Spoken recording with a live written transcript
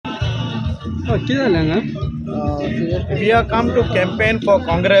We have come to campaign for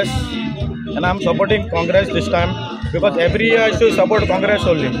Congress, and I'm supporting Congress this time because every year I used to support Congress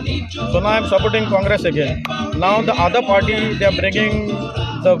only. So now I'm supporting Congress again. Now the other party, they are bringing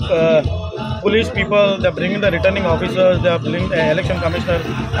the police people, they are bringing the returning officers, they are bringing the election commissioner.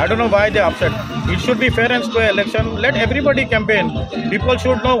 I don't know why they are upset. It should be fair and square election. Let everybody campaign. People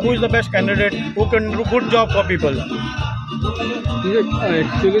should know who is the best candidate, who can do good job for people.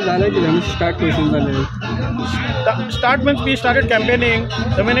 Actually, start means we started campaigning.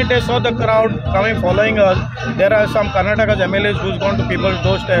 The minute I saw the crowd coming following us, there are some Karnataka's MLAs who's gone to people's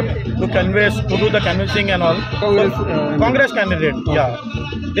doorstep to convince, to do the convincing and all. Congress candidate, yeah.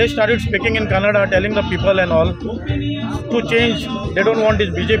 They started speaking in Kannada, telling the people and all to change. They don't want this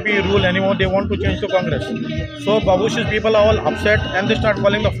BJP rule anymore. They want to change to Congress. So Babush's people are all upset and they start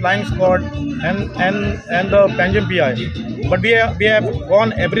calling the flying squad and the Panjim PI. But we have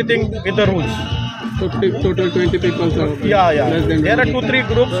gone everything with the rules. Total 20 people. Yeah. There are 2-3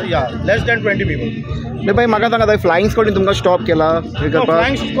 groups. Yeah, less than 20 people. No, bhai, maga tanga flying squad in tumka stop kela. No,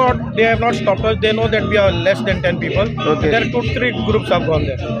 flying squad, they have not stopped us. They know that we are less than 10 people. Okay. There are 2-3 groups have gone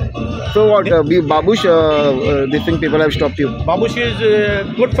there. So what? Babush, these thing people have stopped you. Babush is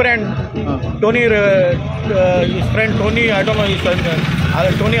a good friend. Tony, his friend Tony, I don't know his friend.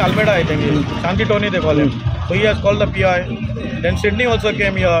 Tony Almeida, I think. Shanti Tony, they call him. So he has called the PI. Then Sydney also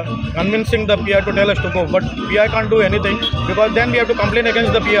came here, convincing the PI to tell us to go. But PI can't do anything because then we have to complain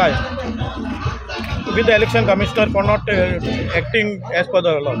against the PI with the election commissioner for not acting as per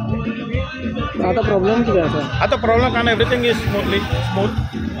the law. The problem and everything is smooth.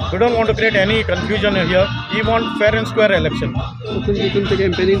 We don't want to create any confusion here. We want fair and square election.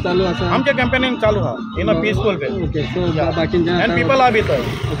 campaigning चालू है in a peaceful way. Okay, so and people are with us.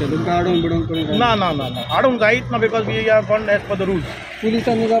 Okay, No. I don't write now because we have gone as per the rules. Police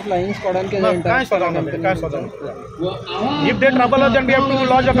and flying squad and if they trouble us, then we have to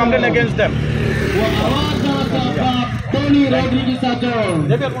lodge a complaint against them.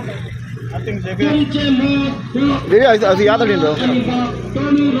 I think Xavier. असं याद आली ना.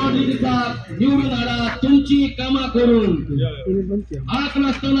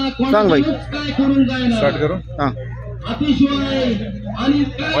 सांग भाई. Start करू. हां.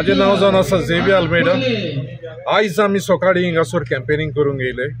 माझे नाव जावन आसा झेवियर अल्मेडा. आयज आमी सकाळी हिंगासर कॅम्पेनिंग करूंक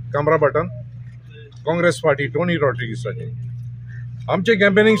येयले कामराबाटान काँग्रेस पार्टी टोनी रॉड्रिगीसाची. आमचे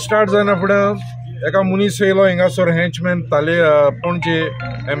कॅम्पेनिंग स्टार्ट जायना फुडें एका मनीस येयलो हिंगासर हेंचमॅन पणजे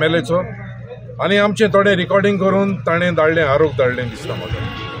MLAचो आनी आमचे थोडे रिकॉर्डिंग करून ताणें धाडलें आरोप धाडलें दिसता म्हाका.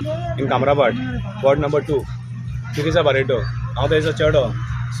 इन कामराबाट वॉर्ड नंबर 2 तिरिसा बारेटो हांव थंयचो चेडो.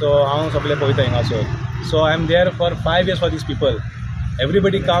 सो हांव सगळें पळयता हिंगासर. सो I am there for 5 years for these people.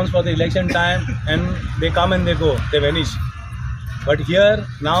 Everybody comes for the election time and they come and they go, they vanish. But here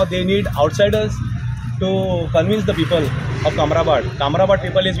now they need outsiders to convince the people of Kamrabat. Kamrabat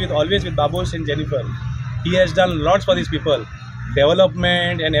people is always with Babush and Jennifer. He has done lots for these people,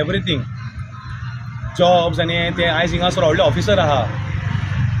 development and everything, jobs and ते आयज हिंगासर व्हडले officer आहा.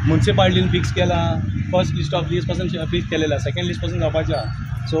 म्युनिसिपालिटीन fix केला, first list of list पासून fix केलेला, second list पासून जावपाचें आहा.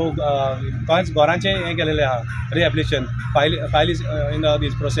 सो कांयच घरांचें हें केलेलें आहा, रिएप्लिकेशन file is in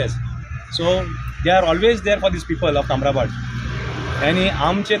these process. So they are always there for these people of Kamrabat. आणि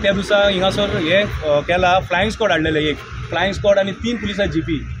आमचे त्या दिसा हिंगासर हे केला फ्लाइंग स्क्वॉड हाडलेले, एक फ्लाइंग स्क्वॉड आणि 3 पुलिसां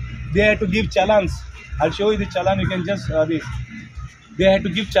GP. They had to give challans. I show you the challan, you can just this. They had to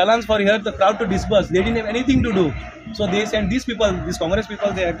give challenge for here the crowd to disperse. They didn't have anything to do. So they sent these people, these Congress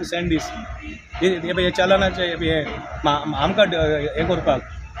people, they had to send this. They chalanache amka हे करपाक.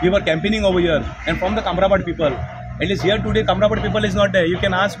 We were campaigning over here and from the Kamrabat people. At least here today Kamrabat people is not there. You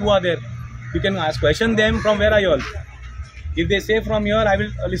can ask who are there. You can ask question them from where are you all. If they say from here, I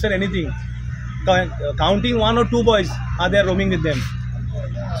will listen anything. Counting 1 or 2 boys are there roaming with them.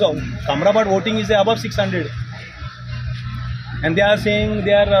 So Kamrabat voting is above 600. And they are saying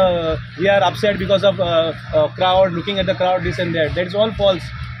we are upset because of crowd, looking at the crowd, this and that. That is all false.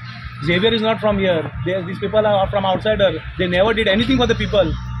 Xavier is not from here. These people are from outsider. They never did anything for the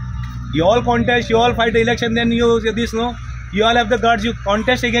people. You all contest, you all fight the election, then you say this, no? You all have the guts, you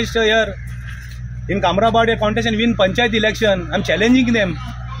contest against here. In Kamrabat, you contest and win Panchayat election. I'm challenging them.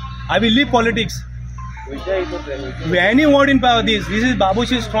 I will leave politics. Any ward in this is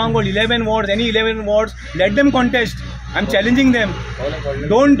Babush's stronghold. 11 wards, any 11 wards, let them contest. I'm challenging them.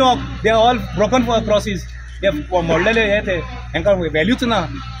 Don't talk. They are all broken for crosses. They have मोडलेले हे थे. यांका values ना.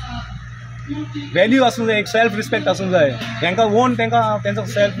 Value असून जाय, एक self respect असून जाय. यांका own त्यांचा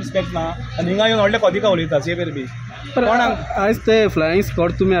self respect ना. आणि हिंगा येऊन व्हडले कधी का उलयता सेवेर बी. पण आज ते फ्लाइंग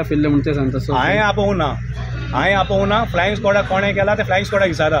स्क्वॉड तुम्ही आफिल्ले म्हणते सांगता सो. हांवें आपोवना. फ्लाइंग स्क्वॉडाक कोणे केला ते फ्लाइंग स्क्वॉडाक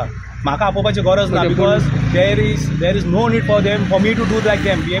विचारा. म्हाका आपोवपाची गरज ना, because there is no need for me to do like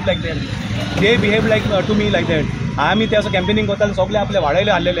them, behave like them. They behave like to me like that. आमी ते असो कॅम्पेनिंग करताले, सगळे आपले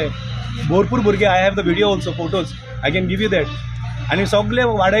वाडयले हाडलेले, भरपूर भुरगे. I have the video also, photos I can give you that. आनी सगळे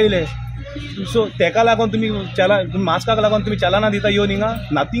वाडयले. सो तेका लागून तुम्ही मास्काक लागून तुम्ही चलाना दिता येवन हिंगा.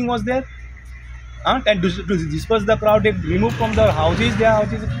 Nothing was there. And to disperse the crowd, they remove from their houses,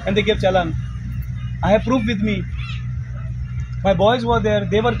 and they gave challan. I have proof with me. My boys were there.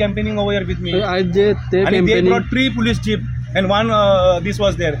 They were campaigning over here with me. आज जे ते And they campaigning brought 3 police jeep and one this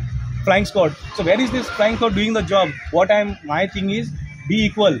was there, flying squad. So where is this flying squad doing the job? My thing is be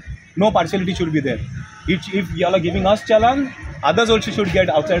equal. No partiality should be there. If you are giving us challan, others also should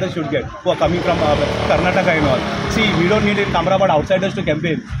get. Outsiders should get. Who are coming from Karnataka and all. See, we don't need in Kamrabad outsiders to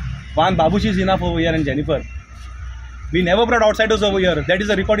campaign. One Babush is enough over here and Jennifer. We never brought outsiders over here. That is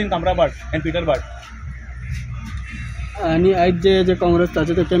the record in Kamrabad and Peterbad. आणि आज जे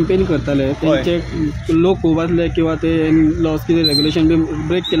काँग्रेसचे ते campaign करताले त्यांचे लोक खूब आसले किंवा ते लॉस कितें रेग्युलेशन बी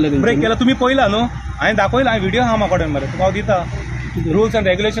ब्रेक केले. ब्रेक केला तुम्ही पळयला न्हू. हांवें दाखयला, हांवें व्हिडिओ आहा म्हाका कडेन मरे, तुका हांव दिता. रुल्स एंड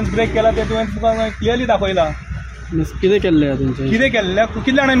रेग्युलेशन्स ब्रेक केला ते तुवें तुका क्लियरली दाखयला. कितें केल्लें तेंचे? कितें केल्लें?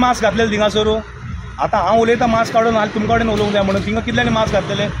 कितल्यांनी मास्क घातलेले थिंगासर? आतां हांव उलयतां मास्क काडून, हाल तुमचे कडेन उलोवंक जाय म्हणून. थिंगा कितल्यांनी मास्क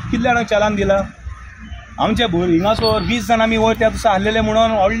घातलेले? कितल्या जाणांक चलान दिला? आमचे हिंगासर 20 जाण आमी वयर त्या दिसा हाडलेले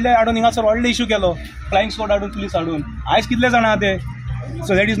म्हणून व्हडले हाडून हिंगासर व्हडले इशू केलो. फ्लायंग स्क्वॉड हाडून, पुलीस हाडून. आयज कितले जाण आहा ते?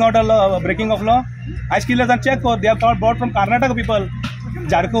 So that is not a breaking of law. आयज कितले जाण चॅक कर. They are brought from Karnataka people.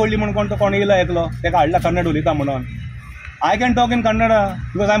 जारकवळ्ळी म्हणून कोण येयला एकलो, ताका हाडला कन्नड उलयता म्हणून. I can talk in Kannada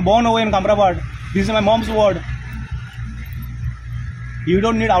because I am born over in कामराबाद. This is my moms word. You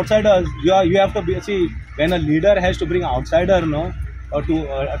don't need outsiders. You have to see, when a leader has to bring outsider, or to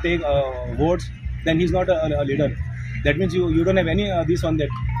take votes, then he's not a leader. That means you don't have any this on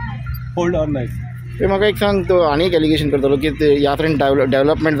that hold or not. ते म्हाका एक सांग, तो आनी एक allegation करतलो की ते ह्या फ्रेंड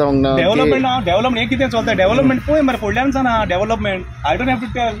डेव्हलपमेंट जावंक ना. डेव्हलपमेंट हे कितें चलता? डेव्हलपमेंट पळय मरे, फुडल्यान ना development. I don't have to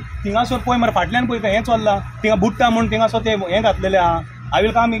tell. थिंगासर पळय मरे, फाटल्यान पळय हें चल्लां. थिंगा बुट्टा म्हणून थिंगासर ते हें घातलेलें आहा. I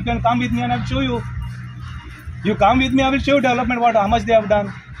will come, you can come with me and I will show you. You come with me, I will show you development, how much they have done.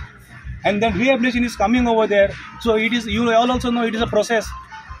 And then rehabilitation is coming over there. So it is, you all also know it is a process.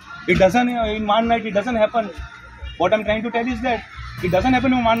 It doesn't, in one night, it doesn't happen. What I'm trying to tell is that it doesn't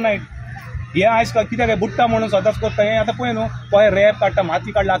happen in one night. हे आयज कित्याक बुट्टा म्हणून सदांच करता, हें आतां पळय न्हू, पळय रॅप काडटा,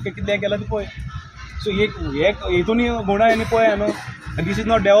 माती काडला, कितें केलां तें पळय. सो एक हितूनय गुण आनी पळय न्हू. And this is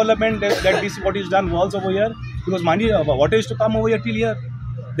not development, that this is what is done walls over here. Because money, water is to come over here till here.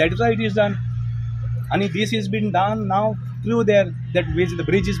 That is why it is done. And this is being done now through there. That the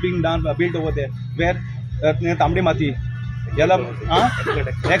bridge is being done, built over there. Where Tamdi Mati, yala,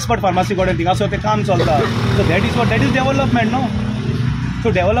 expert pharmacy got anything. So they come solve. So that is development, no?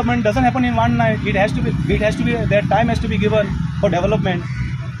 So development doesn't happen in one night. It has to be. Their time has to be given for development.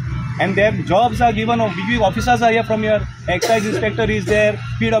 And their jobs are given. Big officers are here from here. Excise inspector is there.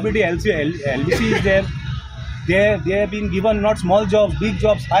 PWD, LBC is there. They have been given not small jobs, big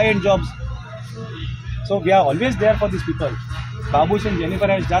jobs, high-end jobs. So we are always there for these people. Babush and Jennifer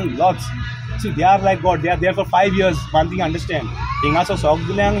has done lots. See, they are like God. They are there for 5 years. One thing understand. Hingaso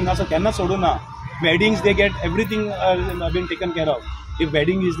sogdulang, hingaso kenna soduna. Weddings, they get everything been taken care of. If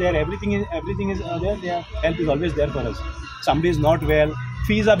wedding is there, everything is there. Their help is always there for us. Somebody is not well,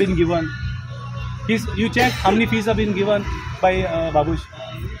 fees have been given. You check how many fees have been given by Babush.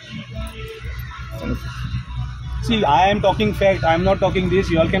 See, I am talking fact. I am not talking this.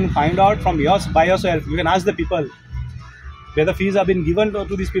 You all can find out from by yourself. You can ask the people whether fees have been given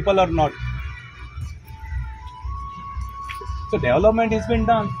to these people or not. So development has been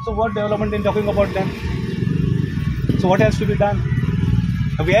done. So what development are talking about then? So what has to be done?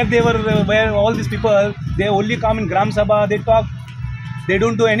 Where all these people, they only come in Gram Sabha, they talk. They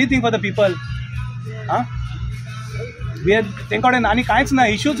don't do anything for the people. Huh? Thank God, any kinds na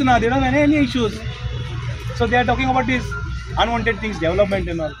issues na. They don't have any issues. So they are talking about these unwanted things, development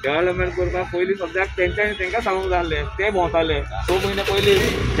and all. Development करपाक पयलीं सद्याक तेंकां सांगूंक जाय आसलें. ते भोंवताले 6 म्हयने पयलीं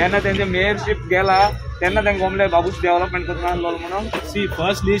जेन्ना तेंचे मेयरशीप गेला तेन्ना तांकां गमलें बाबूश डेव्हलपमेंट करना आसलो म्हणून. See,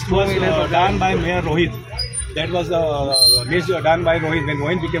 first list was done by Mayor Rohit. That was list done by Rohit when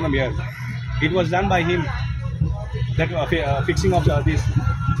Rohit became a mayor. It was done by him. That fixing of this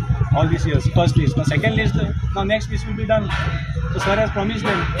all these years. First list. Now second list. Now next list will be done. So sir has promised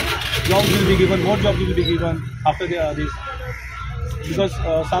them jobs will be given. More jobs will be given after this. Because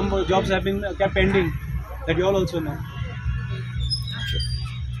some jobs have been kept pending. That you all also know.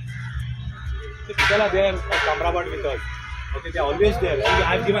 So people are there at Kamrabad with us. Okay, they are always there. And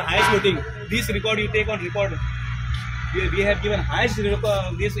I have given highest voting. This record you take on record. We have given highest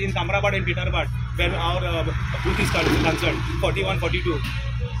this in Kamrabad and Peterbad where our booth is concerned. 41-42.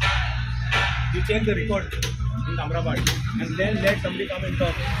 you check the record in Amrabat and then let somebody come and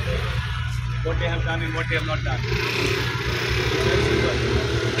talk what they have done and what they have not done.